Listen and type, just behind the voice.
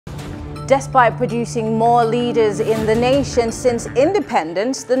Despite producing more leaders in the nation since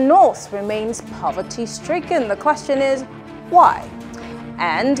independence, the North remains poverty-stricken. The question is, why?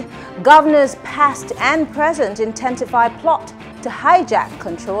 And governors past and present intensify plot to hijack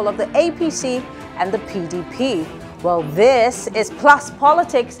control of the APC and the PDP. Well, this is Plus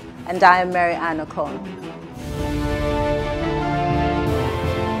Politics, and I am Mary Ann Okon.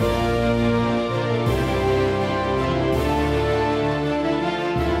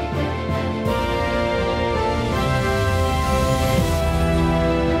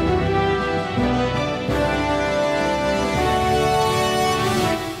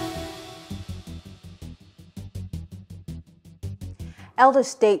 Elder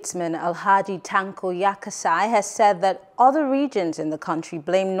statesman Alhaji Tanko Yakasai has said that other regions in the country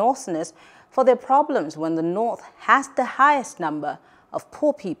blame Northerners for their problems when the North has the highest number of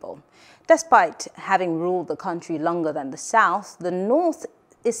poor people. Despite having ruled the country longer than the South, the North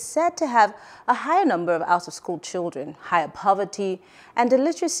is said to have a higher number of out-of-school children, higher poverty and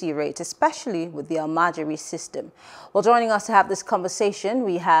illiteracy rates, especially with the Almajiri system. Well, joining us to have this conversation,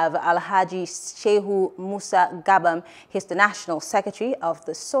 we have Alhaji Shehu Musa Gabam. He's the National Secretary of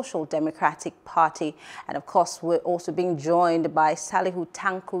the Social Democratic Party. And of course, we're also being joined by Alhaji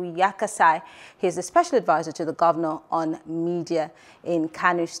Tanko Yakasai. He's the Special Advisor to the Governor on Media in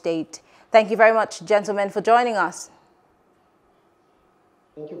Kano State. Thank you very much, gentlemen, for joining us.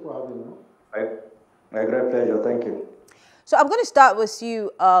 Thank you for having me. My great pleasure. Thank you. So I'm going to start with you,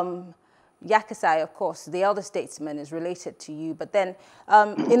 Yakasai, of course. The elder statesman is related to you. But then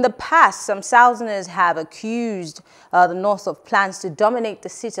in the past, some Southerners have accused the North of plans to dominate the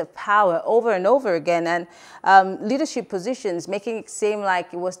seat of power over and over again, and leadership positions, making it seem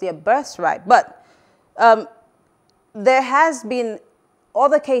like it was their birthright. But there has been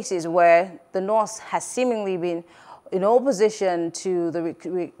other cases where the North has seemingly been in opposition to the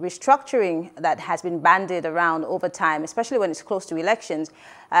restructuring that has been bandied around over time, especially when it's close to elections.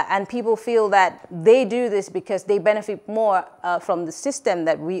 And people feel that they do this because they benefit more from the system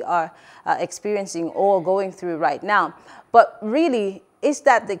that we are experiencing or going through right now. But really, is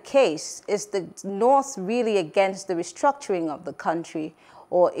that the case? Is the North really against the restructuring of the country?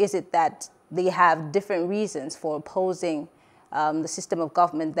 Or is it that they have different reasons for opposing the system of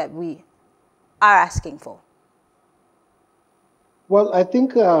government that we are asking for? Well, I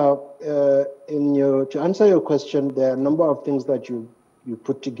think to answer your question, there are a number of things that you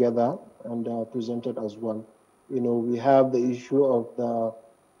put together and presented as well. You know, we have the issue of the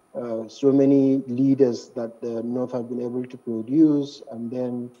so many leaders that the North have been able to produce, and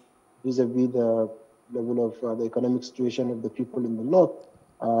then vis-a-vis the level of the economic situation of the people in the North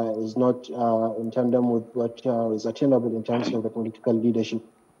is not in tandem with what is attainable in terms of the political leadership.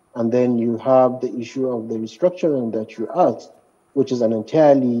 And then you have the issue of the restructuring that you asked, which is an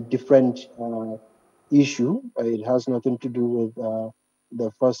entirely different issue. It has nothing to do with the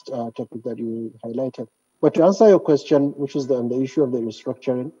first topic that you highlighted. But to answer your question, which is on the issue of the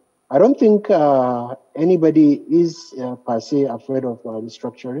restructuring, I don't think anybody is per se afraid of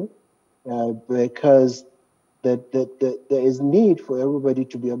restructuring because there is need for everybody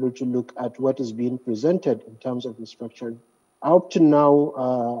to be able to look at what is being presented in terms of restructuring. Up to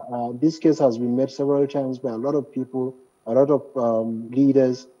now, this case has been made several times by a lot of people, a lot of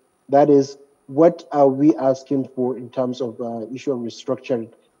leaders. That is, what are we asking for in terms of issue of restructuring?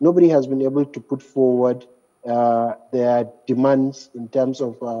 Nobody has been able to put forward their demands in terms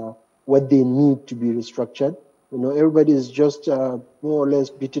of what they need to be restructured. You know, everybody is just more or less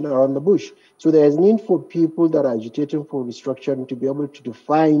beating around the bush. So there is need for people that are agitating for restructuring to be able to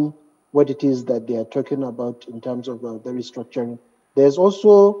define what it is that they are talking about in terms of the restructuring. There's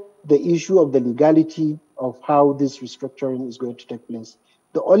also the issue of the legality of how this restructuring is going to take place.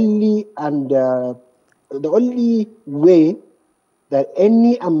 The only way that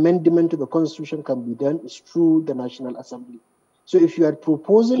any amendment to the Constitution can be done is through the National Assembly. So if you are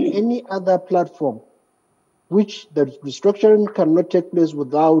proposing any other platform which the restructuring cannot take place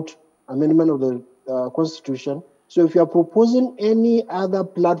without amendment of the Constitution, so if you are proposing any other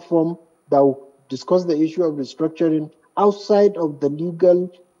platform that will discuss the issue of restructuring outside of the legal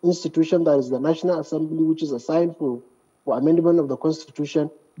institution that is the National Assembly, which is assigned for amendment of the Constitution,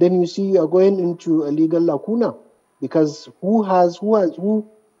 then you see you are going into a legal lacuna, because who has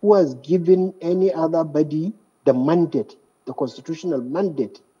given any other body the mandate, the constitutional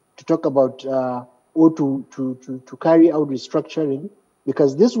mandate, to talk about or to carry out restructuring?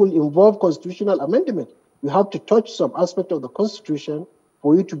 Because this will involve constitutional amendment. You have to touch some aspect of the Constitution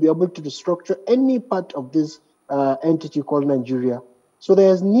for you to be able to restructure any part of this entity called Nigeria. So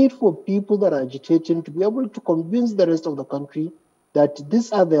there is need for people that are agitating to be able to convince the rest of the country that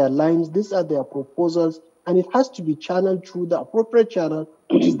these are their lines, these are their proposals, and it has to be channeled through the appropriate channel,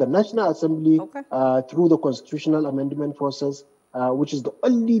 which is the National Assembly, Okay. through the constitutional amendment process, which is the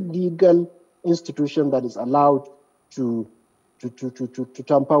only legal institution that is allowed to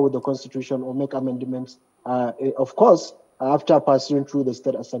tamper with the Constitution or make amendments, of course, after passing through the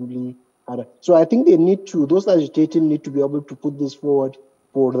State Assembly. So I think those agitating need to be able to put this forward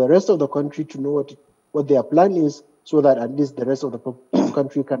for the rest of the country to know what their plan is, so that at least the rest of the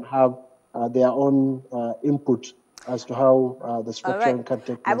country can have their own input as to how the structuring can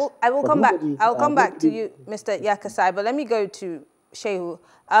take place. I will come back. I'll come back to you, Mr. Yakasai, but let me go to Shehu.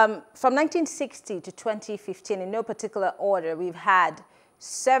 From 1960 to 2015, in no particular order, we've had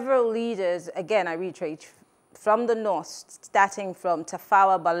several leaders, again, I reiterate, from the north, starting from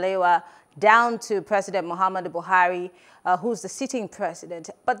Tafawa Balewa down to President Muhammadu Buhari, who's the sitting president.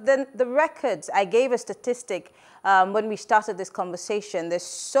 But then the records, I gave a statistic when we started this conversation. There's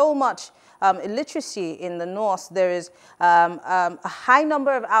so much illiteracy in the north. There is a high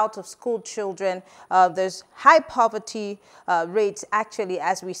number of out-of-school children. There's high poverty rates, actually,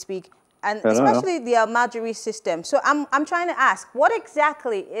 as we speak, and especially the Almajiri system. So I'm trying to ask, what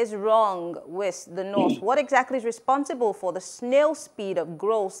exactly is wrong with the north? What exactly is responsible for the snail speed of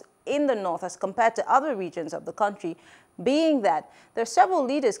growth in the north as compared to other regions of the country, being that there are several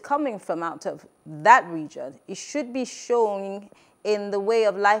leaders coming from out of that region? It should be showing in the way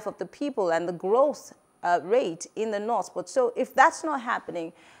of life of the people and the growth rate in the north. But so if that's not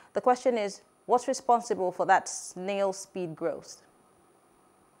happening, the question is, what's responsible for that snail speed growth?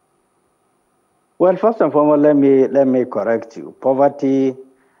 Well, first and foremost, let me correct you. Poverty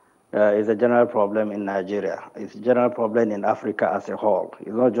is a general problem in Nigeria. It's a general problem in Africa as a whole.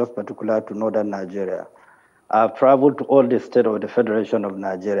 It's not just particular to northern Nigeria. I've traveled to all the states of the Federation of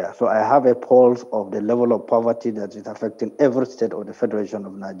Nigeria, so I have a pulse of the level of poverty that is affecting every state of the Federation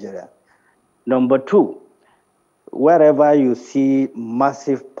of Nigeria. Number two, wherever you see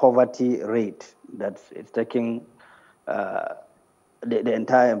massive poverty rate that is taking the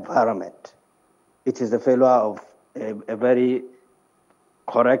entire environment, it is the failure of a very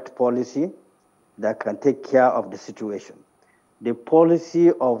correct policy that can take care of the situation. The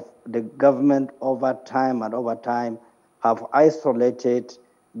policy of the government over time have isolated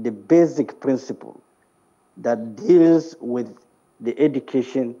the basic principle that deals with the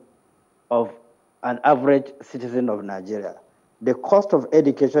education of an average citizen of Nigeria. The cost of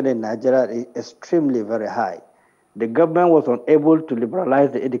education in Nigeria is extremely very high. The government was unable to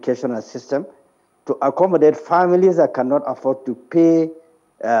liberalize the educational system to accommodate families that cannot afford to pay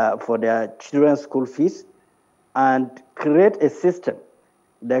for their children's school fees, and create a system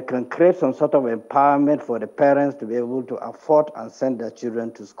that can create some sort of empowerment for the parents to be able to afford and send their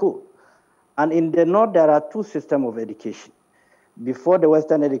children to school. And in the north, there are two systems of education. Before the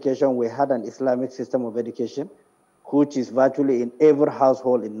Western education, we had an Islamic system of education, which is virtually in every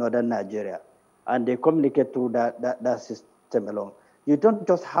household in northern Nigeria. And they communicate through that system alone. You don't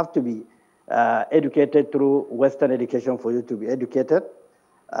just have to be educated through Western education for you to be educated.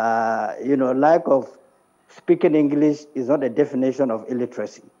 Lack of speaking English is not a definition of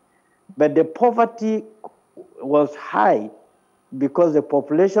illiteracy. But the poverty was high because the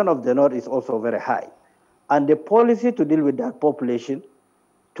population of the north is also very high. And the policy to deal with that population,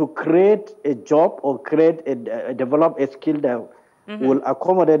 to create a job or develop a skill that will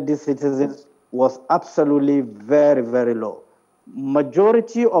accommodate these citizens, was absolutely very, very low.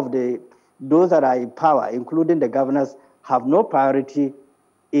 Majority of those that are in power, including the governors, have no priority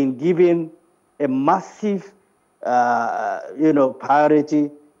in giving a massive,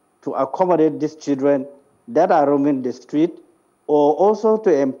 priority to accommodate these children that are roaming the street, or also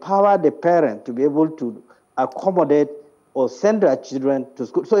to empower the parent to be able to accommodate or send their children to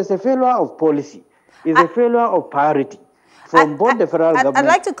school. So it's a failure of policy. It's a failure of priority from both the federal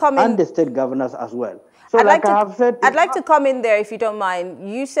government and the state governors as well. So I'd like to come in there, if you don't mind.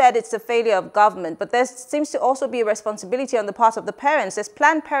 You said it's a failure of government, but there seems to also be a responsibility on the part of the parents. There's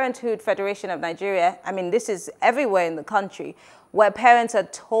Planned Parenthood Federation of Nigeria. I mean, this is everywhere in the country, where parents are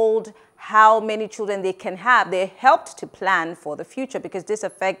told how many children they can have. They're helped to plan for the future because this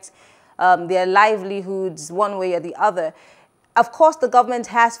affects their livelihoods one way or the other. Of course, the government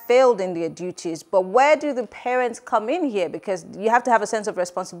has failed in their duties, but where do the parents come in here? Because you have to have a sense of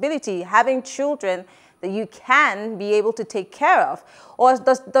responsibility, having children that you can be able to take care of. Or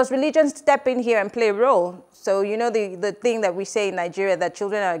does religion step in here and play a role? So, you know, the thing that we say in Nigeria, that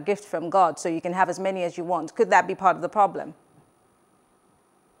children are a gift from God, so you can have as many as you want. Could that be part of the problem?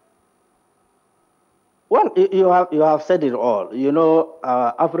 Well, you have said it all. You know,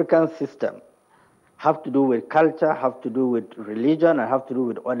 our African system have to do with culture, have to do with religion, and have to do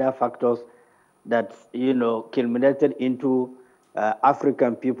with other factors that, culminated into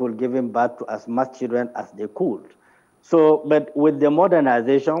African people giving birth to as much children as they could. So, but with the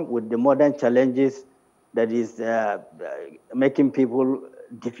modernization, with the modern challenges that is making people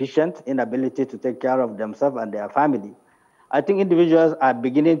deficient in ability to take care of themselves and their family, I think individuals are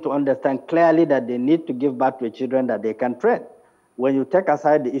beginning to understand clearly that they need to give birth to children that they can train. When you take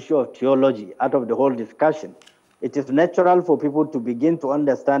aside the issue of theology out of the whole discussion, it is natural for people to begin to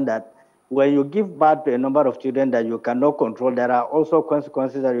understand that when you give birth to a number of children that you cannot control, there are also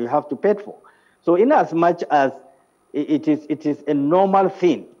consequences that you have to pay for. So in as much as it is a normal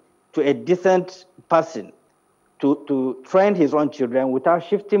thing to a decent person to train his own children without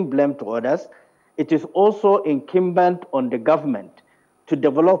shifting blame to others, it is also incumbent on the government to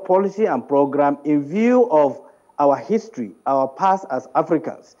develop policy and program in view of our history, our past as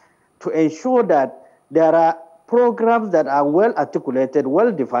Africans, to ensure that there are programs that are well articulated,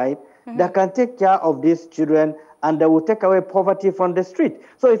 well defined, that can take care of these children and that will take away poverty from the street.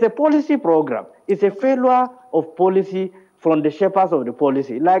 So it's a policy program. It's a failure of policy from the shapers of the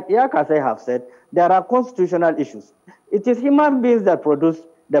policy. Like Yakasai have said, there are constitutional issues. It is human beings that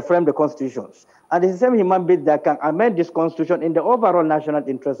frame the constitutions. And it's the same human beings that can amend this constitution in the overall national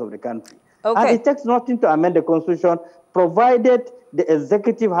interest of the country. Okay. And it takes nothing to amend the constitution, provided the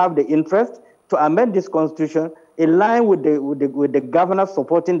executive have the interest to amend this constitution in line with the governors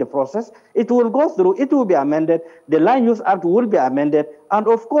supporting the process. It will go through, it will be amended, the Land Use Act will be amended, and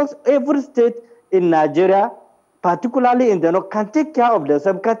of course, every state in Nigeria, particularly in the north, can take care of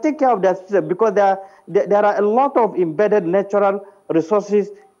themselves, can take care of their system, because there are a lot of embedded natural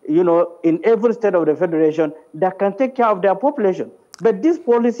resources, in every state of the federation that can take care of their population. But this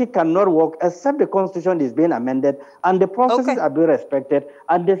policy cannot work except the constitution is being amended and the processes are being respected,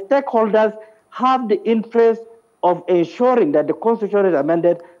 and the stakeholders have the interest of ensuring that the constitution is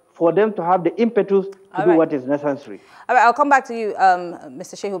amended for them to have the impetus to do what is necessary. All right, I'll come back to you,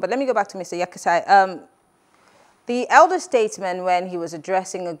 Mr. Shehu, but let me go back to Mr. Yakasai. The elder statesman, when he was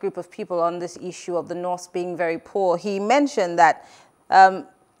addressing a group of people on this issue of the North being very poor, he mentioned that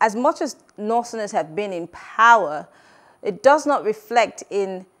as much as Northerners have been in power, it does not reflect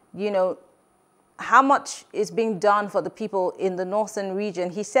in, how much is being done for the people in the northern region.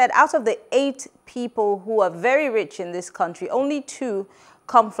 He said out of the 8 people who are very rich in this country, only 2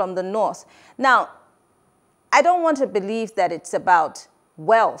 come from the north. Now, I don't want to believe that it's about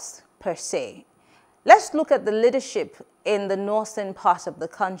wealth per se. Let's look at the leadership in the northern part of the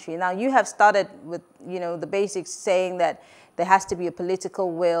country. Now, you have started with, the basics, saying that there has to be a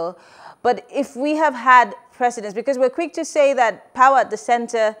political will. But if we have had precedents, because we're quick to say that power at the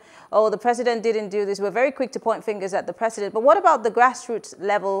center, oh, the president didn't do this, we're very quick to point fingers at the president. But what about the grassroots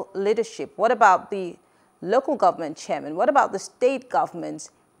level leadership? What about the local government chairman? What about the state governments?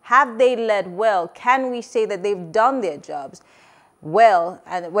 Have they led well? Can we say that they've done their jobs well?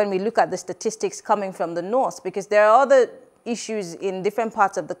 And when we look at the statistics coming from the north, because there are other issues in different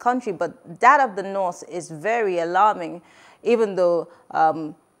parts of the country, but that of the north is very alarming, even though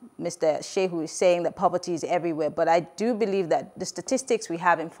Mr. Shehu is saying that poverty is everywhere. But I do believe that the statistics we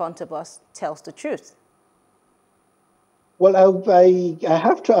have in front of us tells the truth. Well, I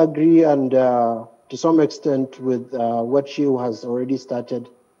have to agree, and to some extent, with what Shehu has already started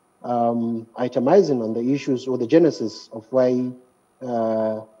itemizing on the issues or the genesis of why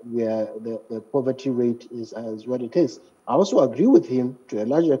the poverty rate is as what it is. I also agree with him to a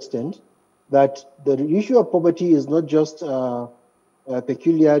large extent that the issue of poverty is not just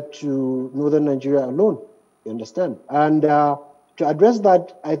peculiar to northern Nigeria alone, you understand? And to address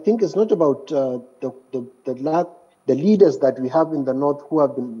that, I think it's not about the leaders that we have in the north who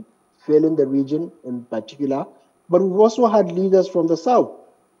have been failing the region in particular, but we've also had leaders from the south.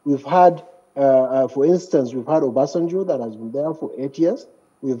 We've had, for instance, we've had Obasanjo that has been there for 8 years.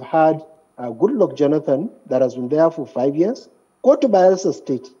 We've had Goodluck Jonathan that has been there for 5 years. Go to Bayelsa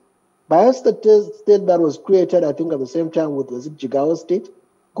State. Bayelsa State that was created, I think, at the same time with, was it Jigawa State?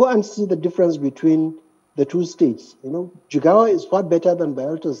 Go and see the difference between the two states. Jigawa is far better than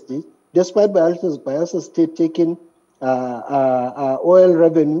Bayelsa State, despite Bayelsa State taking oil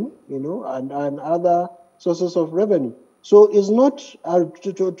revenue, and other sources of revenue. So it's not,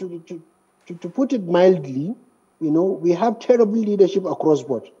 to put it mildly, we have terrible leadership across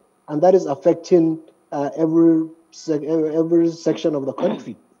board, and that is affecting every section of the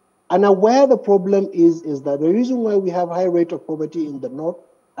country. And where the problem is that the reason why we have high rate of poverty in the north,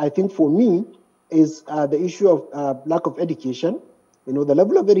 I think for me, is the issue of lack of education. The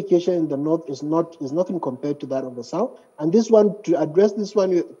level of education in the north is nothing compared to that of the south. And this one, to address this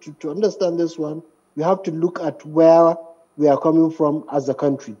one, to understand this one, you have to look at where we are coming from as a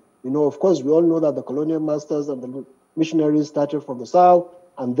country. You know, of course, we all know that the colonial masters and the missionaries started from the South,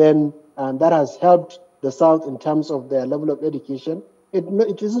 and that has helped the South in terms of their level of education.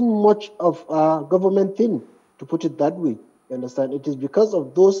 It isn't much of a government thing, to put it that way. You understand? It is because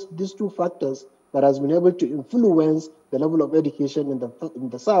of these two factors that has been able to influence the level of education in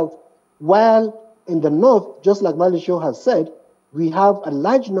the South, while in the North, just like Malisho has said, we have a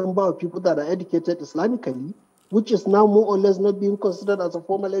large number of people that are educated Islamically, which is now more or less not being considered as a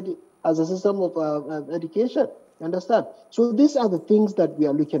as a system of education. You understand? So these are the things that we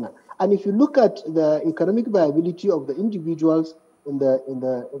are looking at. And if you look at the economic viability of the individuals in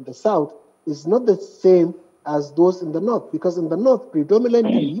the South, it's not the same as those in the North, because in the North,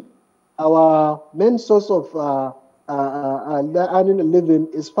 predominantly, our main source of earning a living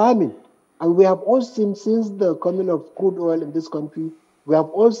is farming. And we have all seen, since the coming of crude oil in this country, we have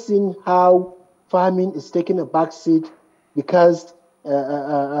all seen how farming is taking a backseat because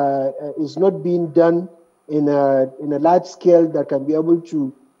it's not being done in a large scale that can be able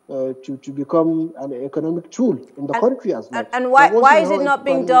to become an economic tool in the country as much. And why is it not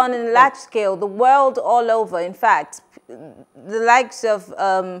being done in a large scale? The world all over, in fact, the likes of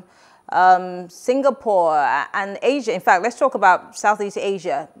Singapore and Asia, in fact, let's talk about Southeast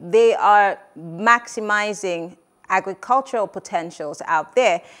Asia. They are maximizing agricultural potentials out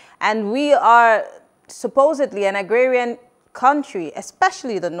there. And we are supposedly an agrarian country,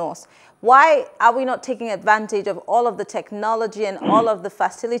 especially the North. Why are we not taking advantage of all of the technology and all of the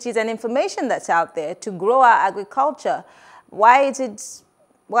facilities and information that's out there to grow our agriculture? Why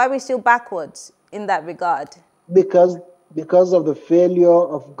are we still backwards in that regard? Because of the failure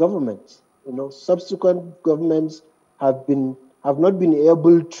of governments. You know, subsequent governments have not been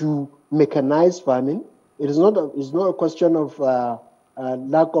able to mechanize farming. It's not a question of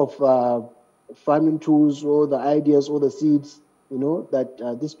lack of farming tools or the ideas or the seeds, you know, that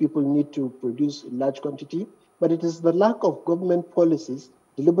these people need to produce in large quantity, but it is the lack of government policies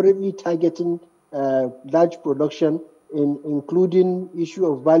deliberately targeting large production, including issue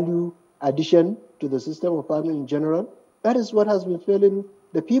of value addition to the system of farming in general. That is what has been failing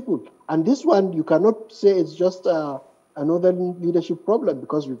the people. And this one, you cannot say it's just a northern leadership problem,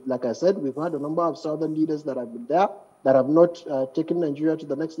 because, like I said, we've had a number of southern leaders that have been there that have not taken Nigeria to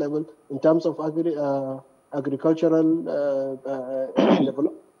the next level in terms of agricultural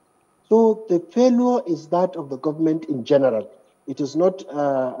development. So the failure is that of the government in general. It is not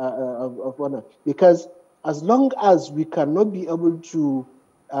of one, because as long as we cannot be able to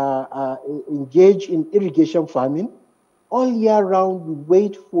engage in irrigation farming, all year round we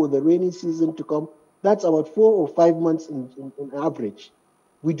wait for the rainy season to come. That's about 4 or 5 months in average.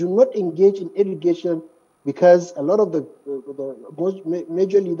 We do not engage in irrigation because a lot of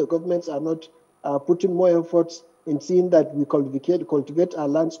majorly the governments are not putting more efforts in seeing that we cultivate our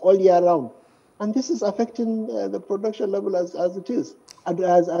lands all year round. And this is affecting the production level as it is. And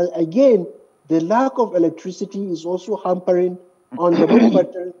again, the lack of electricity is also hampering on the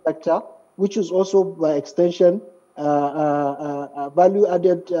manufacturing sector, which is also by extension a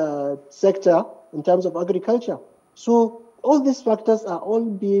value-added sector in terms of agriculture. So all these factors are all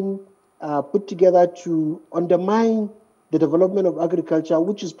being put together to undermine the development of agriculture,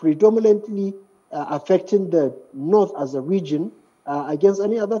 which is predominantly affecting the North as a region against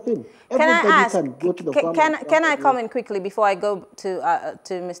any other thing. Can I ask, can I comment quickly before I go to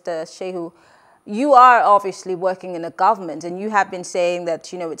Mr. Shehu? You are obviously working in a government, and you have been saying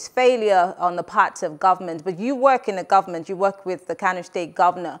that, you know, it's failure on the parts of government, but you work in a government, you work with the Kano State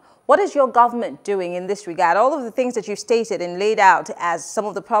governor. What is your government doing in this regard? All of the things that you've stated and laid out as some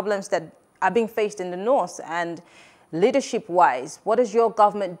of the problems that are being faced in the North and leadership-wise, what is your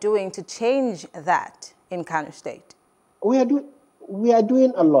government doing to change that in Kano State? We are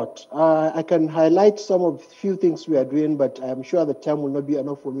doing a lot. I can highlight some of few things we are doing, but I'm sure the time will not be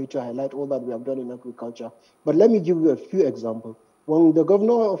enough for me to highlight all that we have done in agriculture. But let me give you a few examples. When the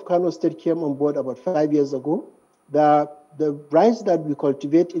governor of Kano State came on board about 5 years ago, the rice that we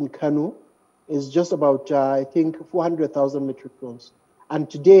cultivate in Kano is just about, I think, 400,000 metric tons. And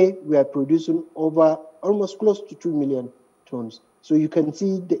today we are producing over almost close to 2 million tons. So you can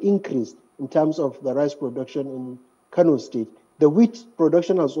see the increase in terms of the rice production in Kano State. The wheat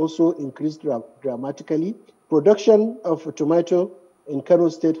production has also increased dramatically. Production of tomato in Kano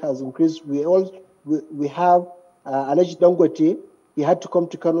State has increased. We have Alhaji Tanko. He had to come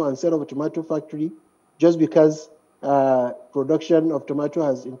to Kano and set up a tomato factory just because production of tomato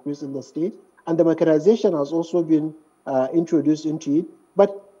has increased in the state. And the mechanization has also been introduced into it.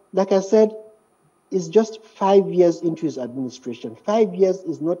 But like I said, is just 5 years into his administration. 5 years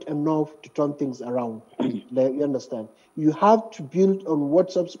is not enough to turn things around. You understand? You have to build on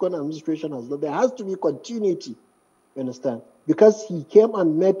what subsequent administration has done. There has to be continuity. You understand? Because he came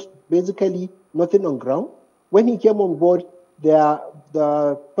and met basically nothing on ground. When he came on board,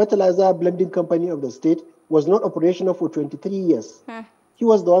 the fertilizer blending company of the state was not operational for 23 years. He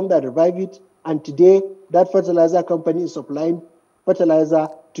was the one that revived it, and today that fertilizer company is supplying fertilizer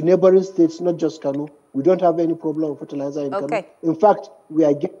to neighboring states, not just Kano. We don't have any problem with fertilizer in Kano. In fact, we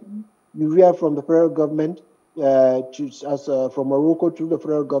are getting urea from the federal government, from Morocco to the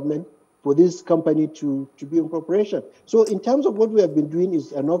federal government for this company to be in operation. So in terms of what we have been doing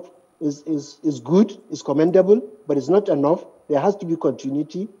is enough, is good, is commendable, but it's not enough. There has to be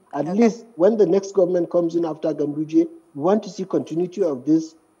continuity. At least when the next government comes in after Ganduje, we want to see continuity of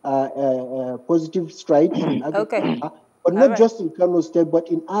this positive strides in agriculture, but not just in Kano State, but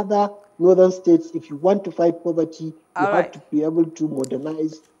in other northern states. If you want to fight poverty, you have to be able to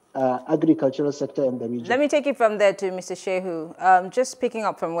modernize agricultural sector in the region. Let me take it from there to Mr. Shehu. Just picking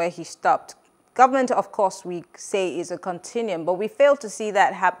up from where he stopped. Government, of course, we say is a continuum, but we fail to see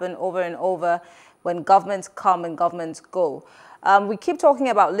that happen over and over when governments come and governments go. We keep talking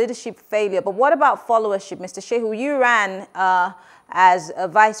about leadership failure, but what about followership? Mr. Shehu, you ran as a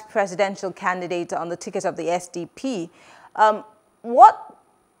vice presidential candidate on the ticket of the SDP. What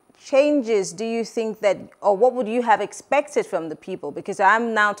changes do you think that, or what would you have expected from the people? Because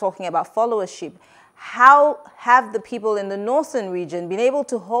I'm now talking about followership. How have the people in the northern region been able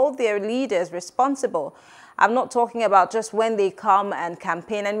to hold their leaders responsible? I'm not talking about just when they come and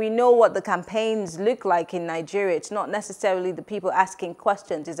campaign, and we know what the campaigns look like in Nigeria. It's not necessarily the people asking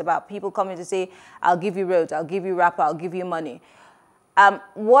questions. It's about people coming to say, I'll give you roads, I'll give you rapper, I'll give you money.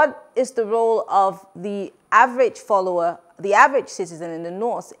 What is the role of the average follower, the average citizen in the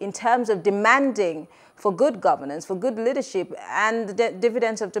north in terms of demanding for good governance, for good leadership, and the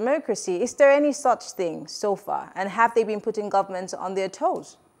dividends of democracy? Is there any such thing so far? And have they been putting governments on their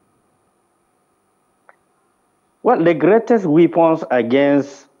toes? Well, the greatest weapons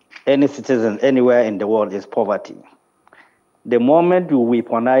against any citizen anywhere in the world is poverty. The moment you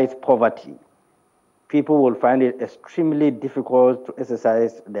weaponize poverty, people will find it extremely difficult to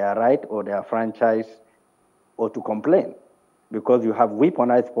exercise their right or their franchise or to complain. Because you have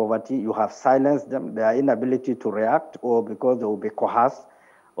weaponized poverty, you have silenced them, their inability to react, or because they will be coerced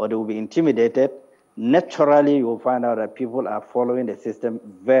or they will be intimidated. Naturally, you will find out that people are following the system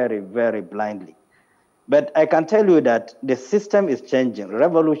very, very blindly. But I can tell you that the system is changing.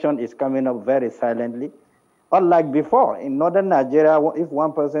 Revolution is coming up very silently. Unlike before, in northern Nigeria, if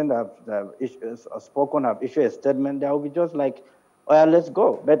one person have issued a statement, they will be just like, oh, yeah, let's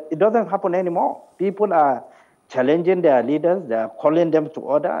go. But it doesn't happen anymore. People are challenging their leaders, they are calling them to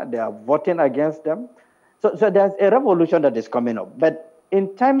order, they are voting against them. So there's a revolution that is coming up. But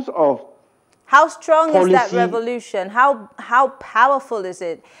in terms of how strong is that revolution? How powerful is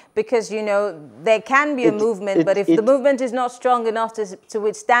it? Because, you know, there can be a movement, but if the movement is not strong enough to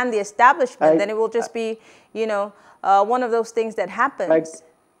withstand the establishment, then it will just be, you know, one of those things that happens.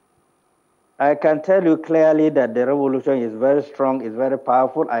 I can tell you clearly that the revolution is very strong, is very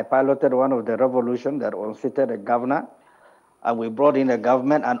powerful. I piloted one of the revolution that unseated a governor, and we brought in a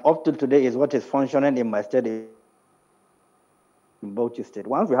government, and up to today is what is functioning in my state, in Bauchi State.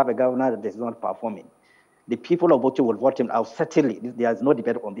 Once we have a governor that is not performing, the people of Bauchi will vote him out. Certainly, there is no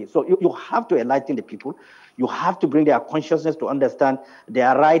debate on this. So you have to enlighten the people. You have to bring their consciousness to understand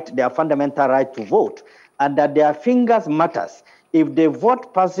their right, their fundamental right to vote, and that their fingers matters. If they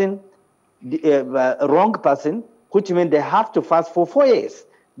vote person, the wrong person, which means they have to fast for 4 years.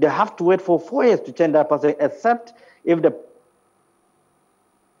 They have to wait for 4 years to change that person, except if the...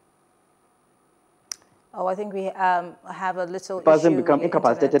 Oh, I think we have a little person issue become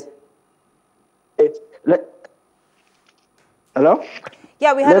incapacitated. Hello?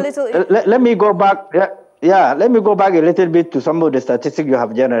 Yeah, we had a little... Let me go back. Yeah, let me go back a little bit to some of the statistics you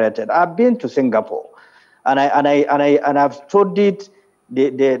have generated. I've been to Singapore, and I've studied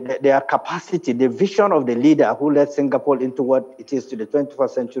their capacity, the vision of the leader who led Singapore into what it is to the 21st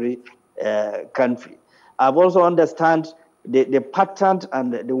century country. I've also understand the pattern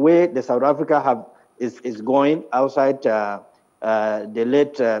and the way the South Africa is going outside the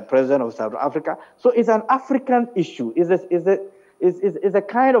late president of South Africa. So it's an African issue. It's a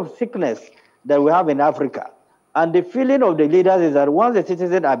kind of sickness that we have in Africa. And the feeling of the leaders is that once the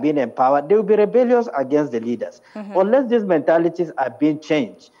citizens are being empowered, they will be rebellious against the leaders. Unless these mentalities are being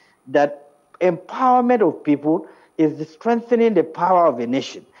changed, that empowerment of people is strengthening the power of a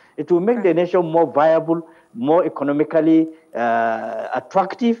nation. It will make the nation more viable, more economically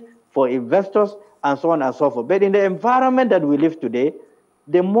attractive for investors, and so on and so forth. But in the environment that we live today,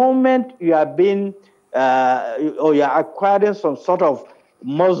 the moment you are being or you are acquiring some sort of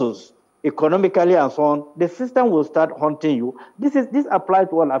muscles economically and so on, the system will start haunting you. This applies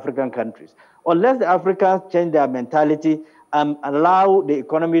to all African countries. Unless the Africans change their mentality and allow the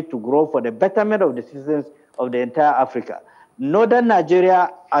economy to grow for the betterment of the citizens of the entire Africa. Northern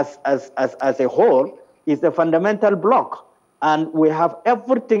Nigeria as a whole is a fundamental block, and we have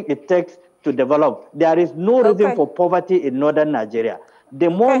everything it takes to develop. There is no reason for poverty in Northern Nigeria. The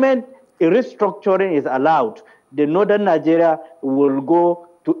moment a restructuring is allowed, the Northern Nigeria will go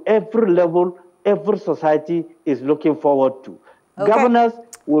to every level, every society is looking forward to. Governors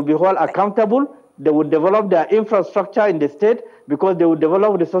will be held accountable. They will develop their infrastructure in the state because they will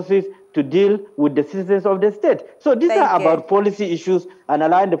develop resources to deal with the citizens of the state. So these are about policy issues and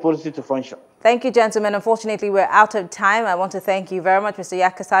allowing the policy to function. Thank you, gentlemen. Unfortunately, we're out of time. I want to thank you very much, Mr.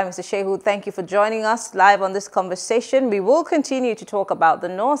 Yakasai, Mr. Shehu. Thank you for joining us live on this conversation. We will continue to talk about the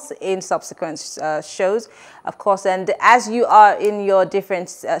North in subsequent shows, of course. And as you are in your different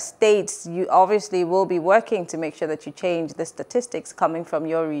states, you obviously will be working to make sure that you change the statistics coming from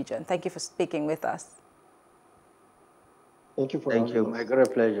your region. Thank you for speaking with us. Thank you for Thank you. My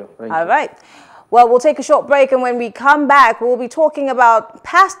great pleasure. Thank you. All right. Well, we'll take a short break, and when we come back, we'll be talking about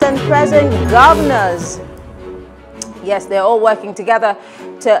past and present governors. Yes, they're all working together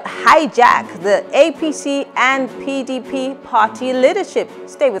to hijack the APC and PDP party leadership.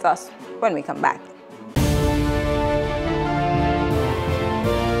 Stay with us when we come back.